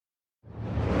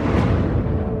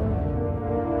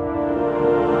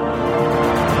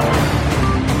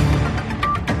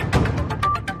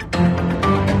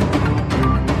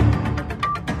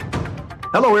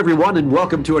Hello, everyone, and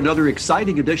welcome to another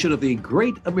exciting edition of the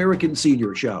Great American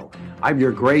Senior Show. I'm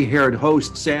your gray-haired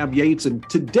host, Sam Yates, and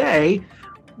today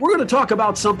we're going to talk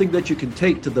about something that you can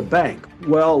take to the bank.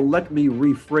 Well, let me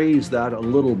rephrase that a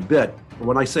little bit.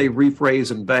 When I say rephrase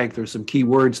and bank, there's some key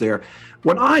words there.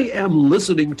 When I am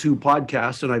listening to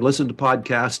podcasts, and I listen to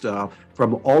podcasts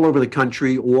from all over the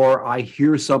country, or I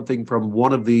hear something from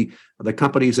one of the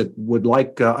companies that would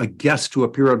like a guest to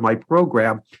appear on my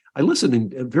program, I listen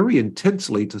very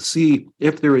intensely to see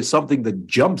if there is something that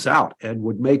jumps out and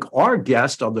would make our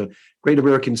guest on the Great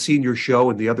American Senior Show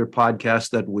and the other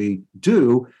podcasts that we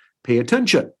do pay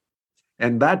attention.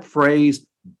 And that phrase,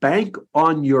 bank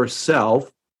on yourself,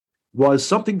 was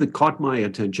something that caught my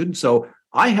attention. So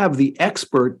I have the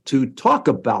expert to talk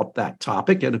about that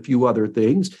topic and a few other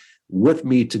things with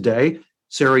me today,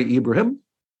 Sarry Ibriham.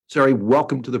 Sarry,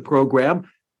 welcome to the program.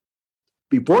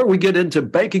 Before we get into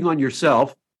banking on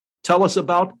yourself, tell us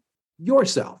about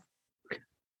yourself.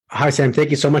 Hi, Sam.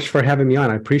 Thank you so much for having me on.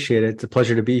 I appreciate it. It's a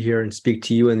pleasure to be here and speak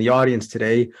to you and the audience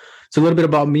today. So a little bit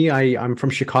about me. I'm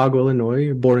from Chicago,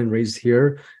 Illinois, born and raised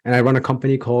here, and I run a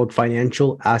company called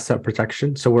Financial Asset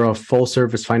Protection. So we're a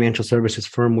full-service financial services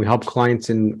firm. We help clients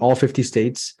in all 50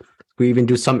 states. We even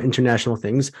do some international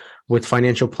things with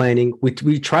financial planning.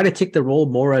 We try to take the role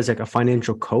more as like a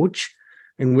financial coach,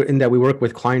 in that we work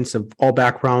with clients of all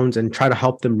backgrounds and try to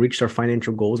help them reach their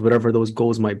financial goals, whatever those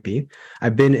goals might be.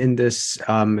 I've been in this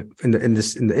in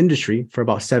the industry for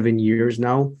about 7 years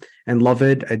now and love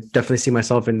it. I definitely see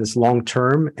myself in this long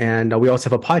term. And we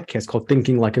also have a podcast called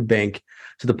Thinking Like a Bank.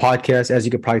 So the podcast, as you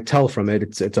could probably tell from it,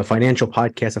 it's a financial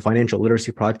podcast, a financial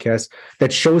literacy podcast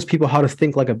that shows people how to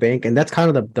think like a bank. And that's kind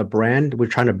of the brand we're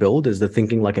trying to build, is the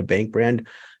Thinking Like a Bank brand,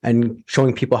 and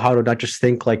showing people how to not just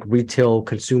think like retail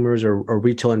consumers or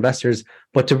retail investors,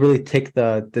 but to really take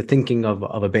the thinking of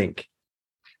a bank.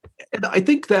 And I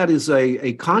think that is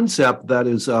a concept that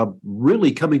is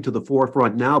really coming to the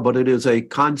forefront now, but it is a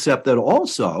concept that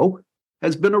also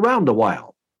has been around a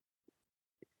while.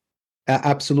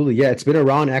 Absolutely. Yeah. It's been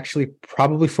around actually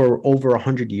probably for over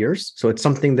 100 years. So it's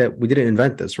something that we didn't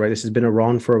invent this, right? This has been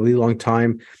around for a really long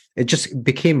time. It just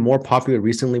became more popular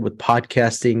recently with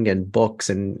podcasting and books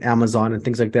and Amazon and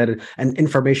things like that, and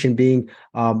information being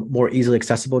more easily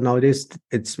accessible nowadays.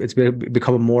 It's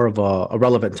become more of a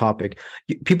relevant topic.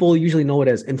 People usually know it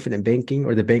as infinite banking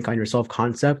or the bank on yourself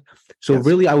concept. So yes.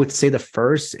 Really, I would say the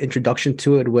first introduction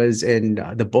to it was in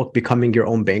the book Becoming Your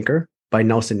Own Banker by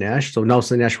Nelson Nash. So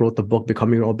Nelson Nash wrote the book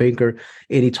Becoming Your Own Banker,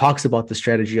 and he talks about the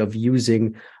strategy of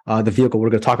using the vehicle we're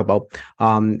going to talk about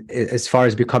as far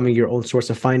as becoming your own source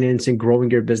of financing, growing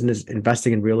your business,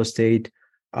 investing in real estate,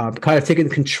 kind of taking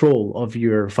control of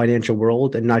your financial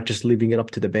world and not just leaving it up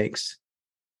to the banks.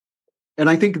 And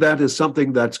I think that is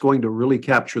something that's going to really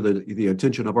capture the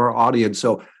attention of our audience.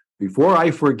 So before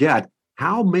I forget,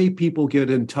 how may people get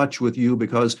in touch with you?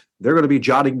 Because they're going to be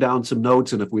jotting down some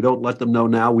notes, and if we don't let them know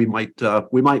now, we might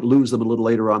lose them a little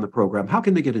later on the program. How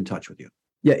can they get in touch with you?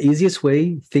 Yeah, easiest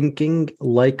way,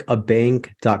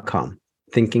 thinkinglikeabank.com.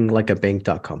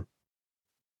 Thinkinglikeabank.com.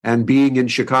 And being in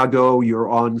Chicago, you're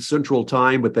on Central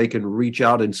Time, but they can reach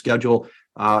out and schedule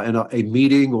a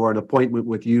meeting or an appointment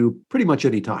with you pretty much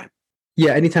any time.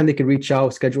 Yeah, anytime they can reach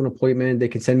out, schedule an appointment, they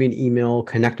can send me an email,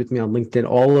 connect with me on LinkedIn.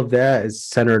 All of that is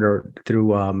centered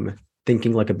through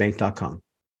thinkinglikeabank.com.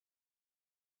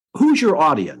 Who's your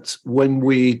audience? When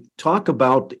we talk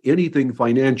about anything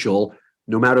financial,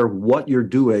 no matter what you're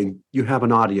doing, you have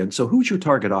an audience. So who's your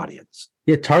target audience?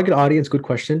 Yeah, target audience, good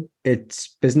question.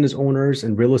 It's business owners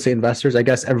and real estate investors. I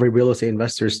guess every real estate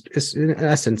investor is in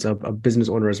essence a business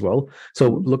owner as well.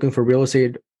 So looking for real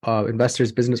estate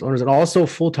investors, business owners, and also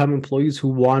full-time employees who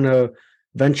want to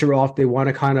venture off. They want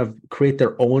to kind of create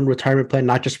their own retirement plan,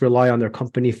 not just rely on their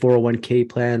company 401k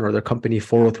plan or their company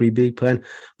 403b plan,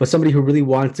 but somebody who really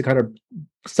wants to kind of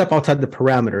step outside the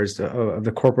parameters of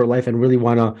the corporate life and really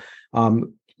want to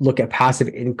look at passive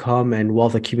income and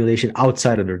wealth accumulation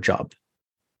outside of their job.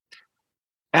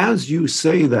 As you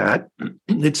say that,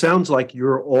 it sounds like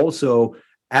you're also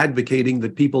advocating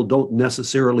that people don't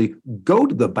necessarily go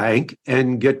to the bank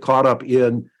and get caught up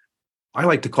in, I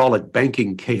like to call it,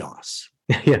 banking chaos.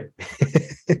 Yeah.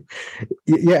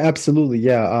 Yeah, absolutely.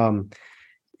 Yeah.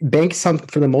 Banks,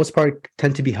 for the most part,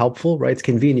 tend to be helpful, right? It's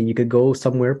convenient. You could go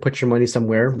somewhere, put your money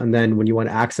somewhere, and then when you want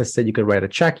to access it, you could write a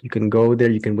check. You can go there,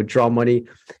 you can withdraw money.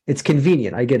 It's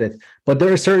convenient. I get it. But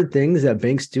there are certain things that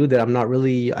banks do that I don't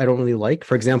really like.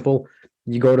 For example,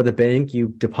 you go to the bank, you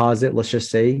deposit, let's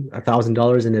just say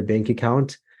 $1,000 in a bank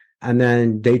account, and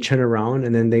then they turn around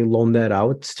and then they loan that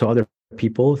out to other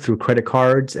people through credit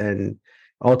cards and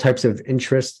all types of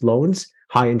interest loans.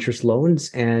 high interest loans,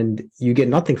 and you get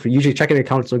nothing for usually checking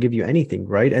accounts don't give you anything,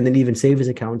 right? And then even savings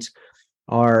accounts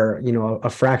are, a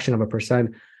fraction of a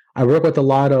percent. I work with a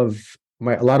lot of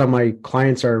my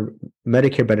clients are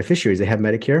Medicare beneficiaries. They have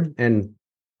Medicare, and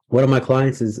one of my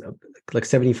clients is like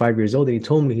 75 years old, and he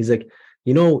told me, he's like,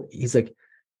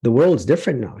 the world's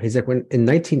different now. He's like, when in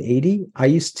 1980, I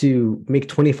used to make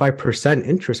 25%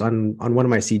 interest on one of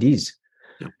my CDs.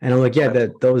 And I'm like, yeah,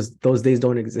 that those days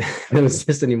don't exist, don't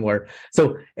exist anymore.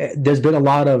 So there's been a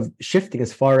lot of shifting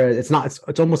as far as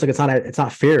it's almost like it's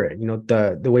not fair,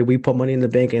 the way we put money in the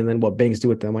bank and then what banks do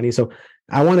with the money. So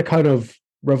I want to kind of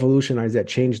revolutionize that,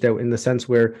 change that in the sense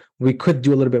where we could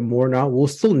do a little bit more now. We'll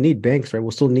still need banks, right?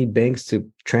 We'll still need banks to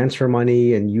transfer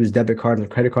money and use debit cards and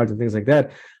credit cards and things like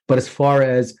that. But as far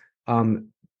as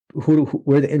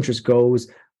where the interest goes,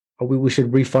 we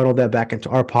should refunnel that back into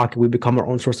our pocket. We become our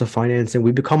own source of financing.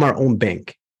 We become our own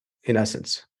bank, in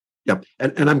essence. Yep.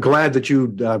 And I'm glad that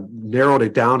you narrowed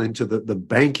it down into the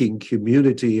banking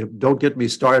community. Don't get me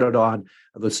started on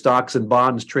the stocks and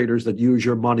bonds traders that use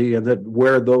your money and that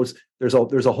where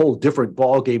there's a whole different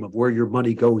ballgame of where your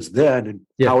money goes then and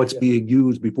how it's being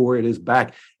used before it is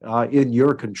back in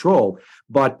your control.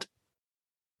 But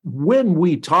when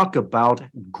we talk about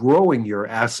growing your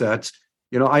assets,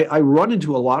 I run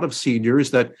into a lot of seniors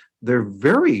that they're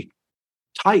very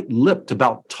tight-lipped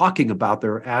about talking about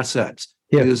their assets.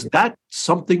 Yeah. Is that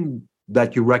something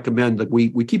that you recommend that we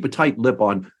keep a tight lip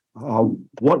on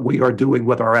what we are doing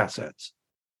with our assets?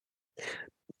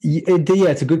 Yeah,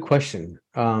 it's a good question.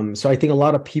 So I think a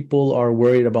lot of people are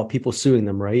worried about people suing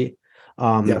them, right?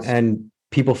 Yes. And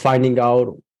people finding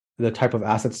out the type of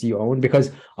assets you own,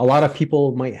 because a lot of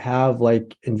people might have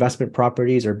like investment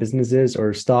properties or businesses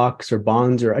or stocks or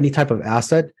bonds or any type of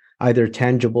asset, either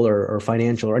tangible or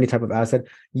financial or any type of asset.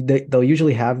 They'll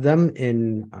usually have them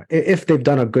in, if they've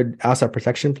done a good asset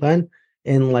protection plan,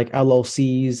 in like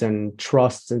LLCs and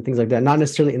trusts and things like that, not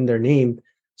necessarily in their name.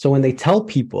 So when they tell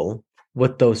people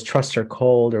what those trusts are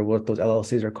called or what those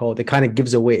LLCs are called, it kind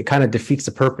of defeats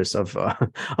the purpose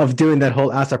of doing that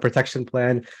whole asset protection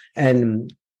plan.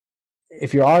 And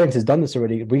if your audience has done this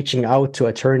already, reaching out to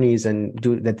attorneys and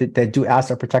that do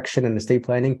asset protection and estate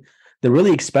planning, they're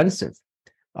really expensive.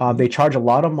 They charge a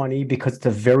lot of money because it's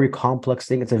a very complex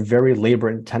thing. It's a very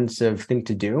labor-intensive thing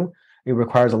to do. It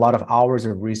requires a lot of hours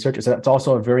of research. It's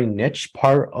also a very niche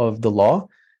part of the law,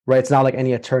 right? It's not like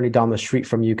any attorney down the street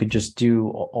from you could just do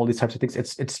all these types of things.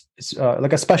 It's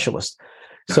like a specialist.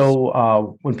 Yes.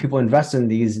 So when people invest in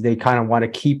these, they kind of want to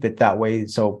keep it that way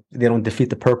so they don't defeat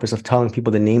the purpose of telling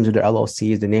people the names of their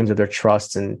LLCs, the names of their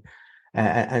trusts, and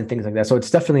things like that. So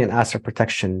it's definitely an asset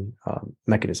protection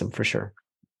mechanism for sure.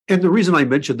 And the reason I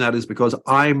mention that is because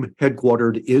I'm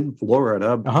headquartered in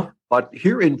Florida, but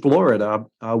here in Florida,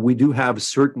 we do have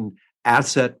certain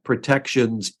asset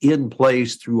protections in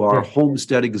place through our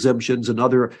homestead exemptions and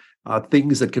other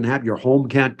things that can have your home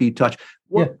can't be touched.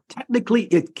 Well, technically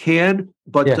it can,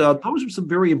 but those are some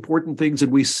very important things.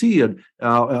 And we see,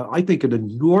 I think, an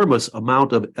enormous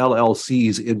amount of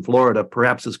LLCs in Florida,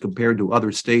 perhaps as compared to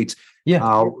other states,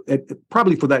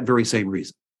 probably for that very same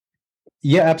reason.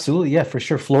 Yeah, absolutely. Yeah, for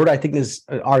sure. Florida, I think, is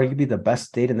arguably the best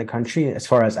state in the country as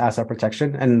far as asset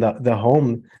protection, and the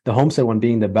homestead one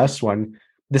being the best one.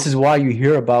 This is why you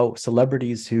hear about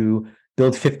celebrities who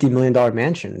build $50 million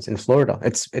mansions in Florida.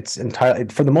 It's entirely,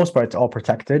 for the most part, it's all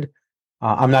protected.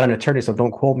 I'm not an attorney, so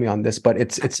don't quote me on this, but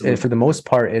it's for the most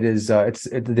part, it's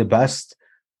the best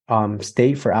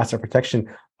state for asset protection.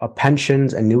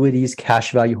 Pensions, annuities,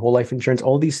 cash value, whole life insurance,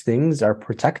 all these things are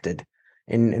protected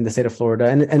in the state of Florida.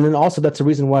 And then also that's the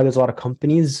reason why there's a lot of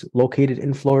companies located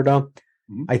in Florida.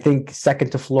 Mm-hmm. I think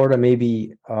second to Florida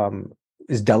maybe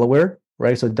is Delaware,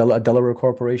 right? So Delaware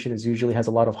corporation usually has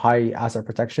a lot of high asset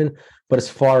protection. But as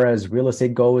far as real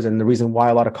estate goes, and the reason why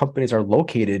a lot of companies are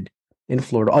located in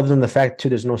Florida, other than the fact too,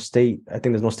 there's no state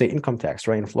income tax,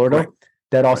 right, in Florida. Right.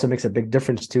 That also makes a big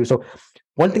difference too. So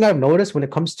one thing I've noticed when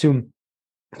it comes to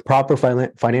proper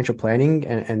financial planning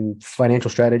and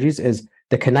financial strategies is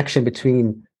the connection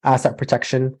between asset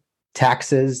protection,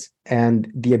 taxes,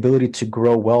 and the ability to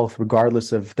grow wealth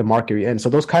regardless of the market you're in. So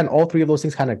all three of those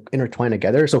things kind of intertwine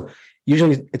together. So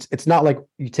usually it's not like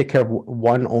you take care of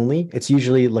one only. It's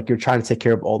usually like you're trying to take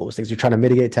care of all those things. You're trying to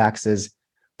mitigate taxes,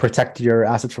 protect your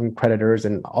assets from creditors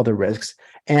and other risks,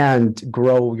 and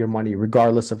grow your money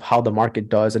regardless of how the market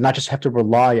does, and not just have to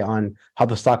rely on how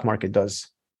the stock market does.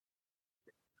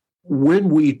 When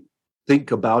we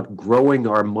think about growing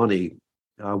our money,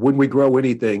 when we grow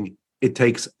anything, it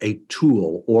takes a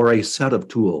tool or a set of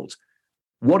tools.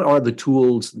 What are the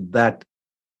tools that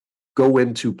go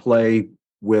into play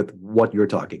with what you're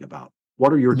talking about?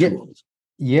 What are your tools?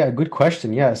 Yeah, good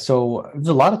question. Yeah, so there's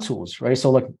a lot of tools, right? So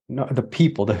like the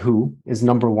people, the who is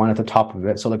number one at the top of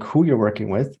it. So like who you're working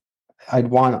with, I'd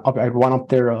want up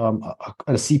there a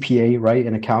CPA, right,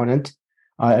 an accountant.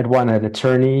 I'd want an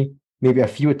attorney, maybe a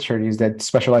few attorneys that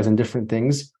specialize in different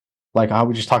things, like how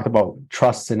we just talked about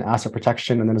trusts and asset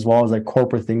protection, and then as well as like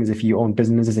corporate things if you own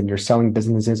businesses and you're selling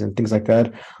businesses and things like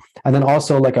that. And then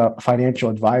also like a financial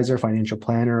advisor, financial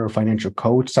planner, or financial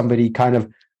coach, somebody kind of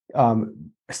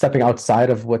stepping outside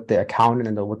of what the accountant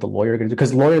and what the lawyer are going to do.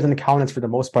 Because lawyers and accountants, for the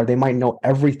most part, they might know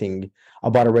everything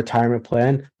about a retirement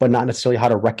plan, but not necessarily how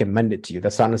to recommend it to you.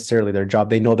 That's not necessarily their job.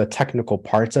 They know the technical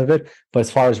parts of it, but as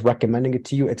far as recommending it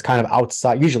to you, it's kind of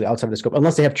outside, usually outside of the scope,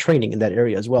 unless they have training in that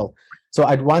area as well. So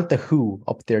I'd want the who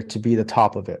up there to be the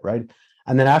top of it, right?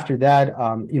 And then after that,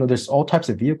 there's all types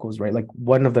of vehicles, right? Like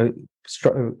one of the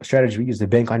strategy we use, the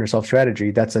bank on yourself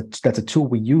strategy. That's a tool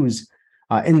we use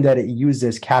in that it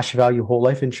uses cash value whole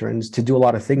life insurance to do a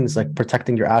lot of things like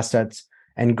protecting your assets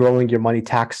and growing your money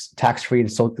tax free in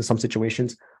some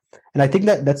situations. And I think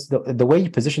that's the way you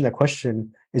position that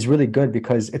question is really good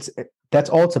because that's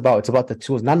all it's about. It's about the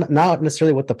tools, not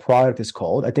necessarily what the product is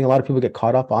called. I think a lot of people get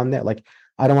caught up on that. Like,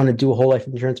 I don't want to do a whole life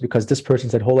insurance because this person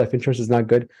said whole life insurance is not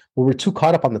good. Well, we're too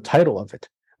caught up on the title of it.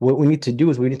 What we need to do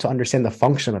is we need to understand the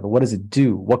function of it. What does it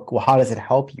do? How does it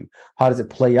help you? How does it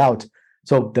play out?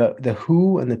 So the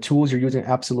who and the tools you're using,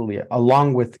 absolutely,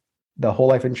 along with the whole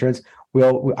life insurance,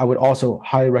 I would also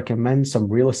highly recommend some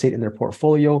real estate in their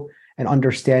portfolio and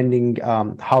understanding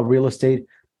how real estate,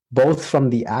 both from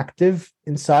the active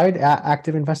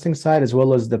investing side, as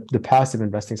well as the passive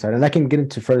investing side. And I can get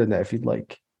into further than that if you'd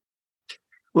like.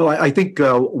 Well, I think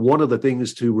one of the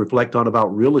things to reflect on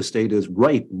about real estate is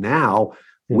right now,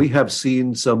 we have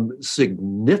seen some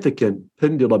significant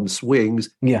pendulum swings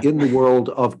in the world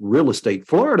of real estate.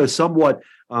 Florida is somewhat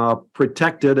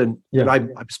protected, and I'm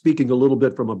speaking a little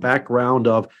bit from a background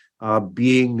of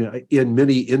being in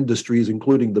many industries,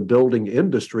 including the building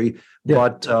industry.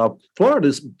 But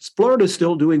Florida's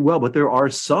still doing well. But there are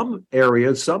some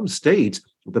areas, some states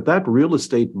that real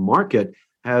estate market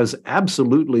has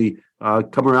absolutely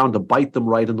come around to bite them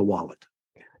right in the wallet.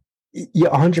 Yeah,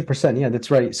 100%. Yeah, that's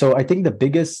right. So I think the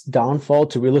biggest downfall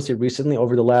to real estate recently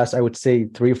over the last, I would say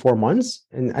 3 or 4 months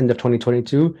in end of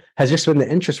 2022 has just been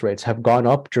the interest rates have gone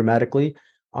up dramatically.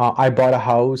 I bought a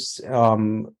house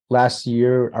last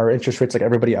year. Our interest rates, like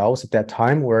everybody else at that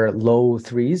time, were low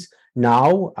threes.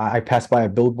 Now I passed by a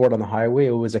billboard on the highway.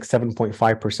 It was like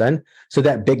 7.5%. So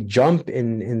that big jump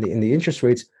in the interest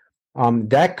rates,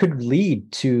 that could lead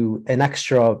to an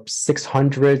extra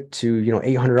 $600 to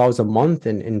 $800 a month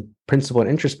in principal and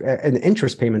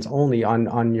interest payments only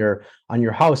on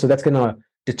your house. So that's going to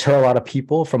deter a lot of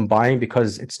people from buying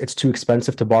because it's too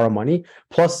expensive to borrow money.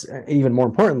 Plus, even more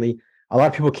importantly, a lot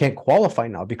of people can't qualify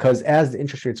now because as the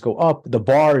interest rates go up, the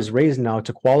bar is raised now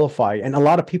to qualify, and a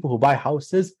lot of people who buy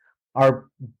houses are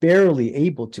barely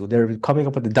able to. They're coming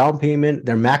up with the down payment.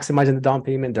 They're maximizing the down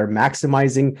payment. They're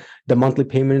maximizing the monthly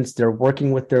payments. They're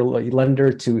working with their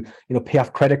lender to, pay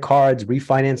off credit cards,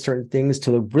 refinance certain things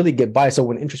to really get by. So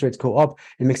when interest rates go up,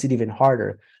 it makes it even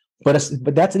harder. But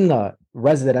that's in the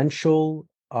residential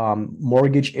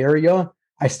mortgage area.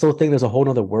 I still think there's a whole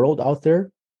other world out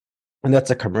there, and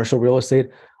that's a commercial real estate.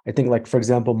 I think, like, for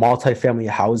example, multifamily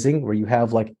housing, where you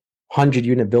have like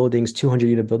 100-unit buildings,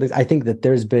 200-unit buildings. I think that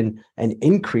there's been an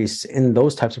increase in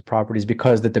those types of properties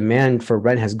because the demand for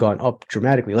rent has gone up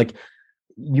dramatically. Like,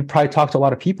 you probably talk to a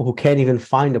lot of people who can't even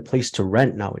find a place to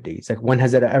rent nowadays. Like, when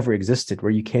has that ever existed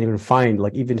where you can't even find,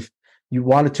 like, even if you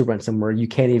wanted to rent somewhere, you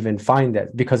can't even find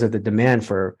that because of the demand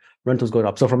for rentals going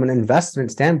up. So from an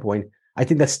investment standpoint, I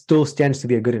think that still stands to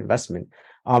be a good investment.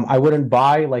 I wouldn't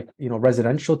buy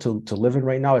residential to live in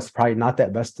right now. It's probably not the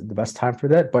best time for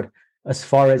that. But as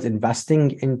far as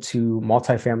investing into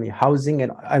multifamily housing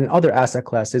and other asset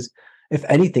classes, if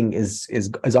anything, is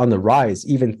on the rise,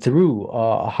 even through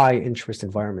a high interest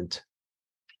environment.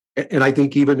 And I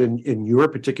think even in your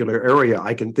particular area,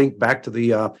 I can think back to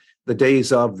the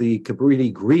days of the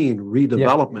Cabrini Green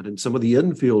redevelopment and some of the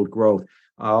infield growth.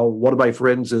 One of my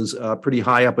friends is pretty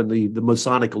high up in the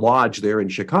Masonic Lodge there in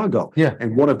Chicago. Yeah.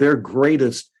 And one of their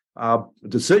greatest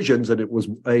decisions, and it was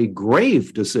a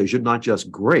grave decision, not just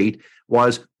great,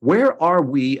 was where are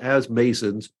we as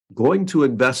Masons going to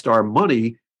invest our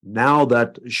money now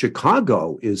that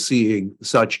Chicago is seeing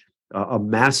such a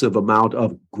massive amount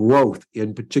of growth,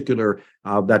 in particular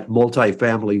that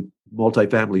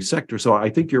multifamily sector. So I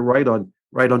think you're right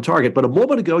on target. But a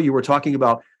moment ago, you were talking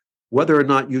about whether or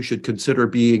not you should consider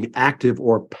being active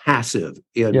or passive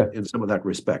in some of that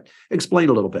respect. Explain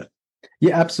a little bit.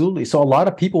 Yeah, absolutely. So a lot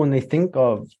of people, when they think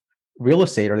of real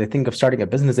estate or they think of starting a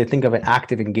business, they think of an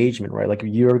active engagement, right? Like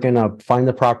you're going to find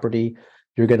the property,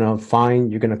 you're going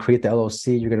to create the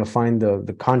LLC, you're going to find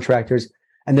the contractors.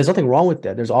 And there's nothing wrong with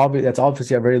that. That's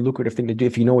obviously a very lucrative thing to do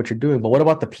if you know what you're doing. But what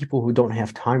about the people who don't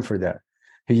have time for that?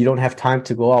 If you don't have time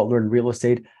to go out, learn real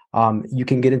estate, you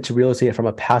can get into real estate from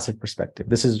a passive perspective.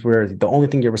 This is where the only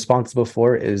thing you're responsible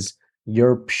for is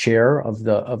your share of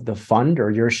the fund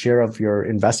or your share of your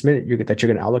investment that you're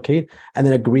going to allocate, and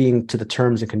then agreeing to the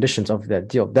terms and conditions of that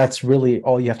deal. That's really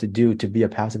all you have to do to be a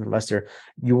passive investor.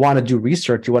 You want to do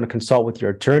research, you want to consult with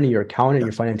your attorney, your accountant,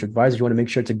 your financial advisor. You want to make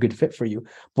sure it's a good fit for you,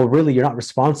 but really you're not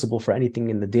responsible for anything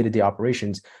in the day-to-day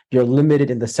operations. You're limited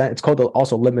in the sense, it's called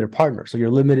also limited partner. So you're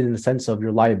limited in the sense of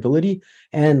your liability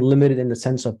and limited in the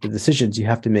sense of the decisions you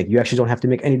have to make. You actually don't have to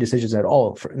make any decisions at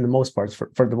all for the most part,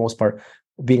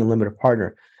 being a limited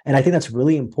partner. And I think that's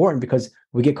really important because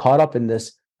we get caught up in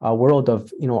this world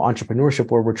of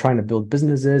entrepreneurship where we're trying to build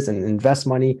businesses and invest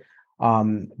money.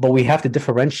 But we have to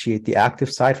differentiate the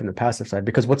active side from the passive side,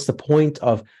 because what's the point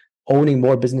of owning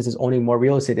more businesses, owning more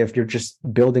real estate if you're just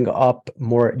building up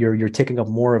more, you're taking up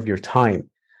more of your time?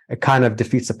 It kind of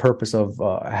defeats the purpose of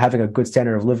having a good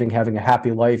standard of living, having a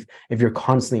happy life if you're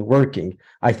constantly working.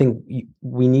 I think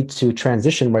we need to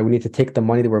transition, right? We need to take the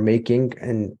money that we're making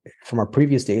and from our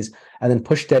previous days and then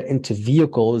push that into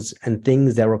vehicles and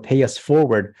things that will pay us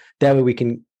forward. That way we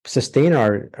can sustain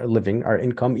our living, our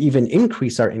income, even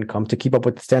increase our income to keep up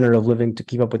with the standard of living, to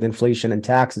keep up with inflation and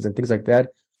taxes and things like that,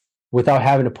 without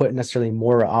having to put necessarily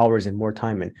more hours and more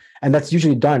time in. And that's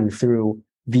usually done through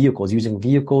vehicles, using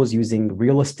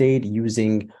real estate,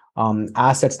 using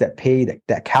assets that pay,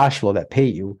 that cash flow that pay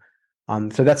you.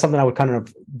 So that's something I would kind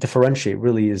of differentiate,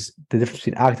 really, is the difference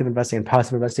between active investing and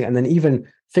passive investing, and then even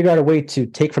figure out a way to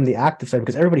take from the active side,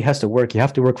 because everybody has to work. You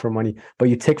have to work for money, but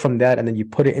you take from that and then you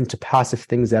put it into passive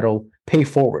things that'll pay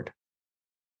forward.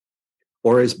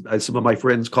 Or as some of my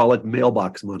friends call it,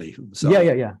 mailbox money. So.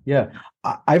 Yeah.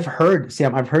 I've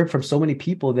heard from so many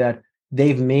people that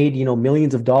they've made,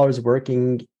 millions of dollars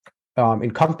working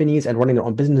in companies and running their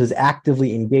own businesses,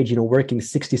 actively engaged, working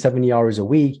 60, 70 hours a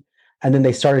week. And then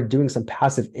they started doing some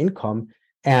passive income,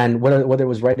 and whether it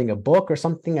was writing a book or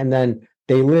something, and then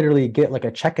they literally get like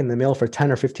a check in the mail for $10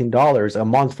 or $15 a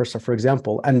month, for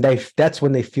example. And that's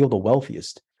when they feel the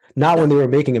wealthiest. Not when they were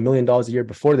making $1 million a year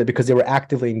before that, because they were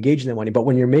actively engaged in the money. But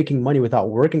when you're making money without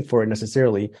working for it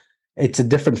necessarily, it's a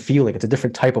different feeling. It's a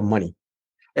different type of money.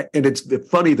 And it's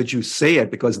funny that you say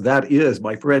it, because that is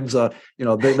my friends.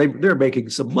 They're making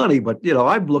some money, but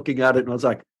I'm looking at it and I was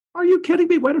like, "Are you kidding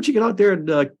me? Why don't you get out there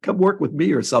and come work with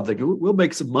me or something? We'll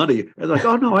make some money." And they're like,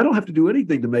 "Oh no, I don't have to do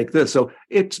anything to make this." So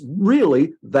it's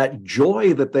really that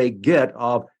joy that they get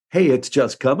of, "Hey, it's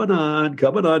just coming on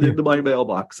into my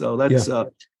mailbox." So that's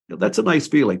a nice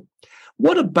feeling.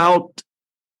 What about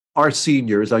our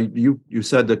seniors? You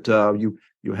said that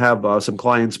you have some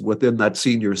clients within that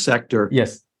senior sector.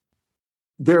 Yes.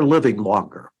 They're living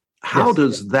longer. How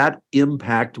does that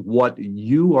impact what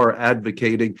you are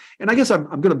advocating? And I guess I'm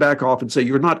going to back off and say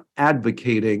you're not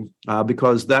advocating,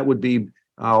 because that would be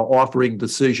offering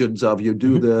decisions of you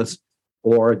do this,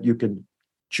 or you can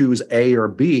choose A or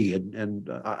B. And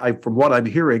I, from what I'm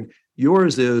hearing,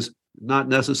 yours is not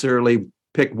necessarily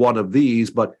pick one of these,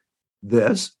 but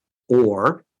this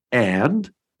or and.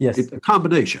 Yes. It's a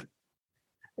combination.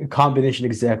 A combination,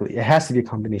 exactly. It has to be a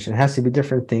combination. It has to be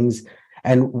different things.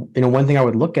 And one thing I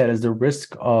would look at is the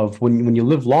risk of when you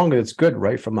live longer, it's good,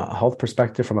 right? From a health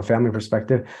perspective, from a family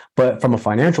perspective, but from a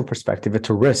financial perspective, it's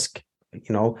a risk.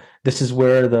 This is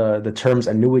where the terms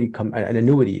annuity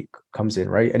comes in,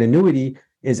 right? An annuity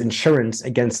is insurance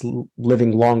against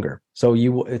living longer. So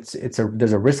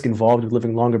there's a risk involved with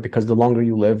living longer, because the longer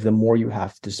you live, the more you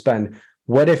have to spend.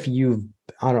 What if you've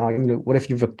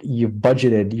budgeted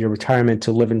your retirement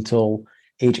to live until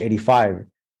age 85?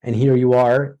 And here you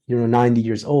are, 90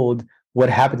 years old.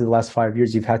 What happened in the last 5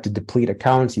 years? You've had to deplete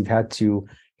accounts. You've had to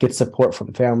get support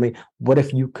from family. What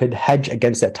if you could hedge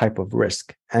against that type of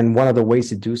risk? And one of the ways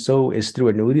to do so is through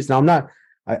annuities. Now, I'm not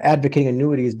advocating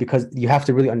annuities, because you have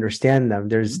to really understand them.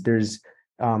 They're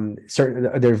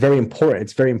very important.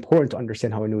 It's very important to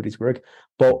understand how annuities work.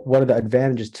 But one of the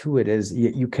advantages to it is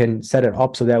you can set it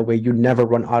up so that way you never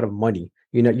run out of money.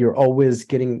 You're always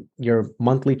getting your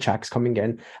monthly checks coming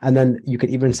in, and then you could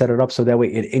even set it up so that way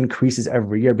it increases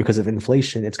every year because of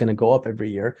inflation. It's going to go up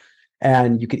every year.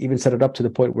 And you could even set it up to the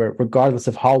point where regardless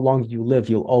of how long you live,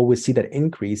 you'll always see that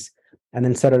increase. and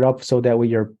then set it up so that way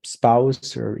your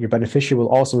spouse or your beneficiary will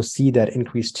also see that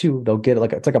increase too. They'll get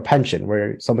it's like a pension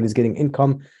where somebody's getting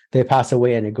income, they pass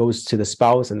away and it goes to the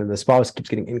spouse, and then the spouse keeps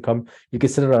getting income. You can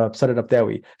set it up that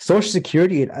way. Social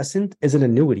Security, in essence, is an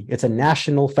annuity. It's a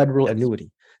national federal annuity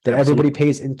that everybody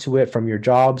pays into it from your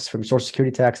jobs, from Social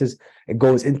Security taxes. It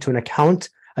goes into an account.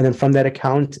 And then from that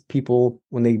account, people,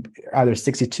 when they either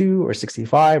 62 or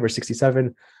 65 or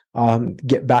 67,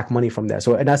 get back money from that.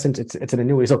 So in essence, it's an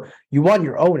annuity. So you want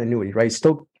your own annuity, right?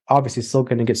 Still, obviously, still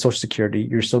going to get Social Security.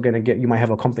 You're still going to get. You might have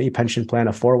a company pension plan,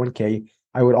 a 401k.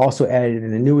 I would also add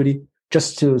an annuity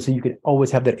so you can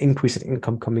always have that increase in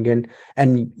income coming in,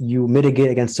 and you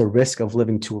mitigate against the risk of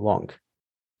living too long.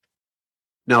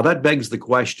 Now that begs the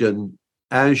question: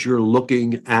 as you're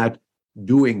looking at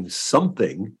doing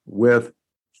something with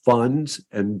funds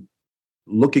and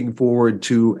looking forward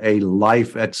to a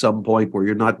life at some point where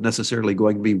you're not necessarily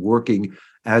going to be working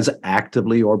as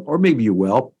actively, or maybe you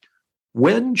will,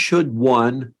 when should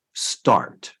one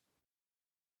start?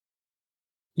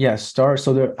 Yeah, start.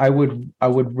 So I would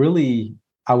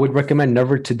recommend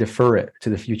never to defer it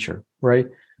to the future, right?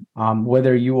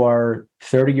 Whether you are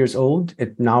 30 years old,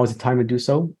 now is the time to do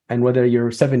so. And whether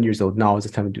you're 7 years old, now is the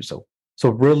time to do so. So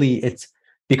really it's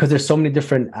because there's so many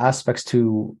different aspects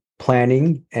to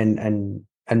planning and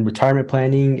retirement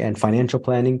planning and financial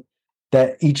planning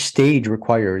that each stage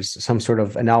requires some sort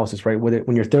of analysis, right?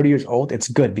 When you're 30 years old, it's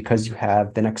good because you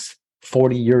have the next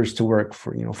 40 years to work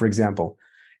for example.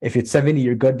 If it's 70,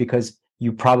 you're good because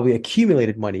you probably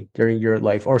accumulated money during your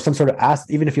life or some sort of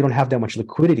asset. Even if you don't have that much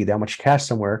liquidity, that much cash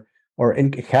somewhere or in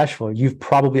cash flow, you've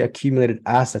probably accumulated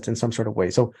assets in some sort of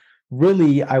way. So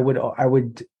really, I would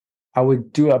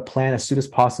do a plan as soon as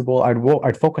possible.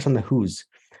 I'd focus on the who's,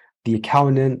 the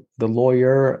accountant, the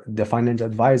lawyer, the financial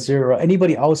advisor, or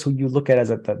anybody else who you look at as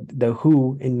the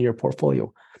who in your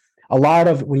portfolio.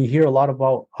 When you hear a lot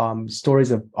about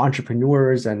stories of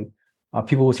entrepreneurs and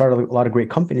people who started a lot of great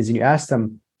companies, and you ask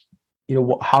them,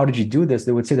 how did you do this?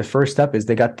 They would say the first step is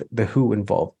they got the who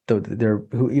involved.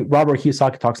 Robert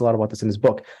Kiyosaki talks a lot about this in his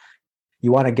book.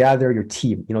 You want to gather your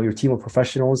team, your team of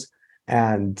professionals,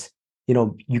 and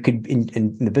you could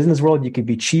in the business world, you could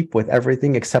be cheap with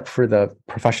everything except for the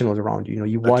professionals around you.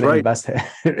 You want to invest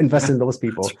in those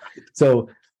people. So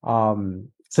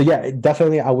yeah,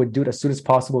 definitely I would do it as soon as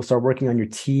possible. Start working on your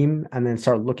team and then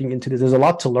start looking into this. There's a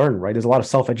lot to learn, right? There's a lot of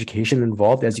self-education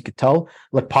involved, as you could tell.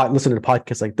 Listen to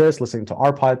podcasts like this, listening to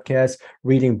our podcast,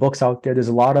 reading books out there. There's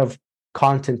a lot of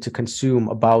content to consume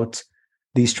about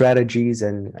these strategies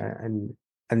and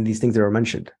these things that are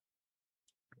mentioned.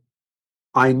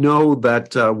 I know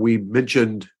that we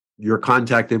mentioned your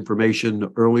contact information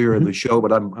earlier in the show,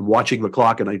 but I'm watching the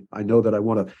clock, and I know that I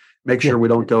want to make sure we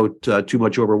don't go too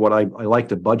much over what I like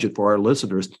to budget for our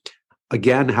listeners.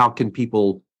 Again, how can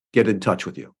people get in touch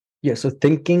with you? Yeah, so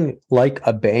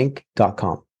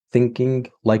thinkinglikeabank.com.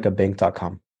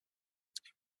 Thinkinglikeabank.com.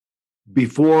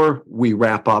 Before we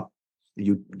wrap up,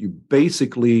 you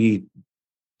basically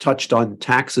touched on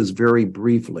taxes very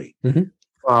briefly. We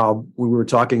were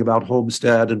talking about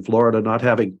homestead in Florida not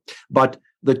having, but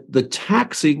the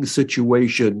taxing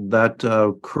situation that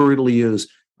currently is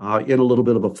in a little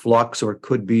bit of a flux, or it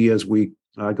could be as we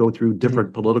go through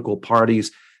different political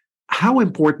parties. How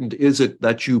important is it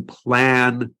that you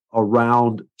plan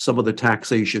around some of the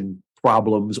taxation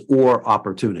problems or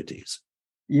opportunities?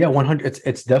 Yeah, 100.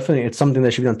 It's definitely, it's something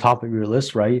that should be on top of your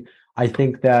list, right? I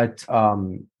think that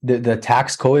the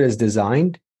tax code is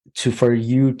designed for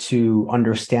you to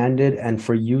understand it and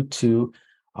for you to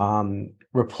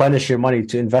replenish your money,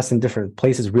 to invest in different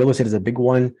places. Real estate is a big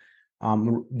one.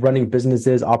 Running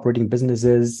businesses, operating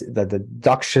businesses, the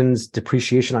deductions,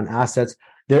 depreciation on assets,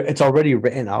 it's already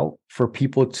written out for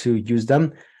people to use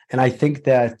them. And I think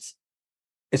that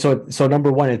so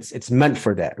number one, it's meant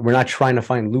for that. We're not trying to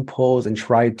find loopholes and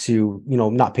try to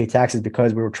not pay taxes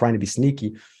because we were trying to be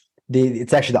sneaky.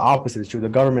 It's actually the opposite is true. The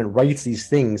government writes these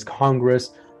things,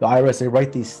 Congress, the IRS, they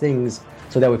write these things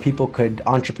so that way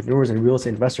entrepreneurs and real estate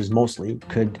investors mostly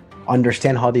could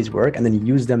understand how these work and then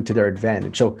use them to their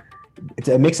advantage. So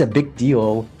it makes a big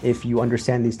deal if you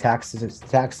understand these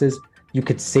taxes. You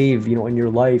could save, in your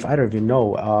life. I don't even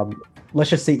know. Let's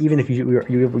just say even if you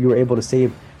were able to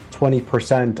save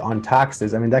 20% on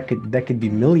taxes, I mean that could be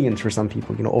millions for some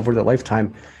people, over their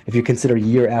lifetime. If you consider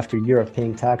year after year of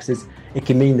paying taxes, it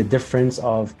can mean the difference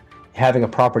of having a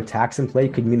proper tax in play.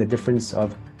 It could mean the difference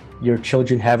of your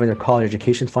children having their college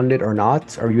education funded or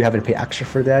not, or you having to pay extra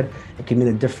for that. It can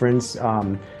mean the difference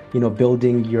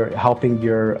helping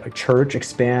your church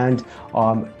expand,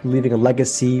 leaving a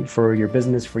legacy for your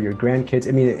business, for your grandkids.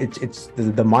 I mean, it's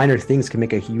the minor things can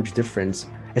make a huge difference,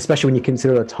 especially when you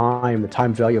consider the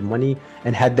time value of money,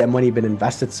 and had that money been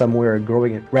invested somewhere and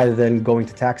growing it rather than going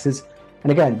to taxes.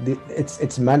 And again,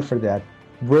 it's meant for that.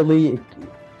 Really,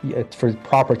 for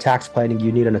proper tax planning,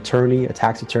 you need an attorney, a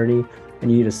tax attorney,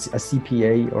 and you need a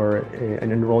CPA or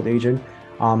an enrolled agent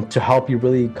to help you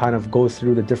really kind of go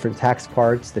through the different tax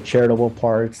parts, the charitable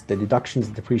parts, the deductions,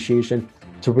 the depreciation,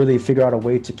 to really figure out a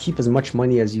way to keep as much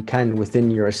money as you can within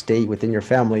your estate, within your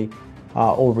family,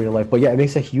 over your life. But yeah, it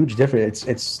makes a huge difference.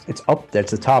 It's up there.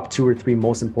 It's the top 2 or 3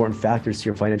 most important factors to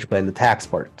your financial plan, the tax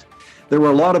part. There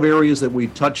were a lot of areas that we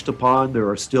touched upon. There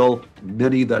are still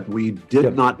many that we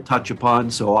did not touch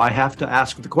upon. So I have to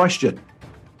ask the question,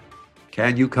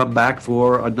 can you come back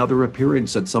for another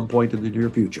appearance at some point in the near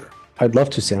future? I'd love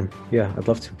to, Sam. Yeah, I'd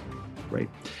love to. Great.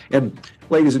 And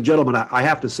ladies and gentlemen, I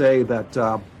have to say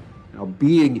that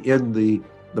being in the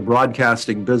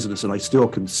broadcasting business, and I still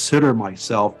consider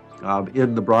myself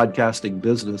in the broadcasting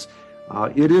business,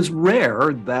 it is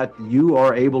rare that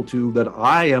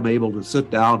I am able to sit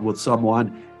down with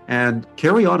someone and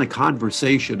carry on a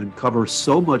conversation and cover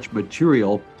so much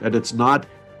material that it's not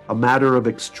a matter of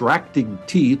extracting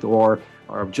teeth or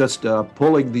just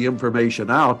pulling the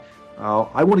information out.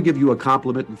 I want to give you a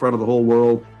compliment in front of the whole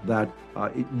world that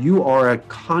you are a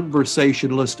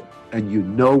conversationalist and you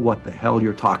know what the hell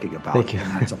you're talking about. Thank you.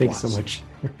 Thanks so much.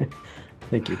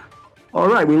 Thank you. All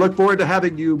right. We look forward to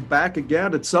having you back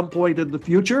again at some point in the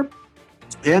future.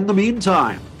 In the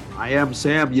meantime, I am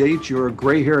Sam Yates, your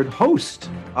gray-haired host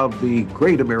of the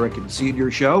Great American Senior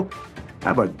Show.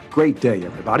 Have a great day,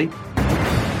 everybody.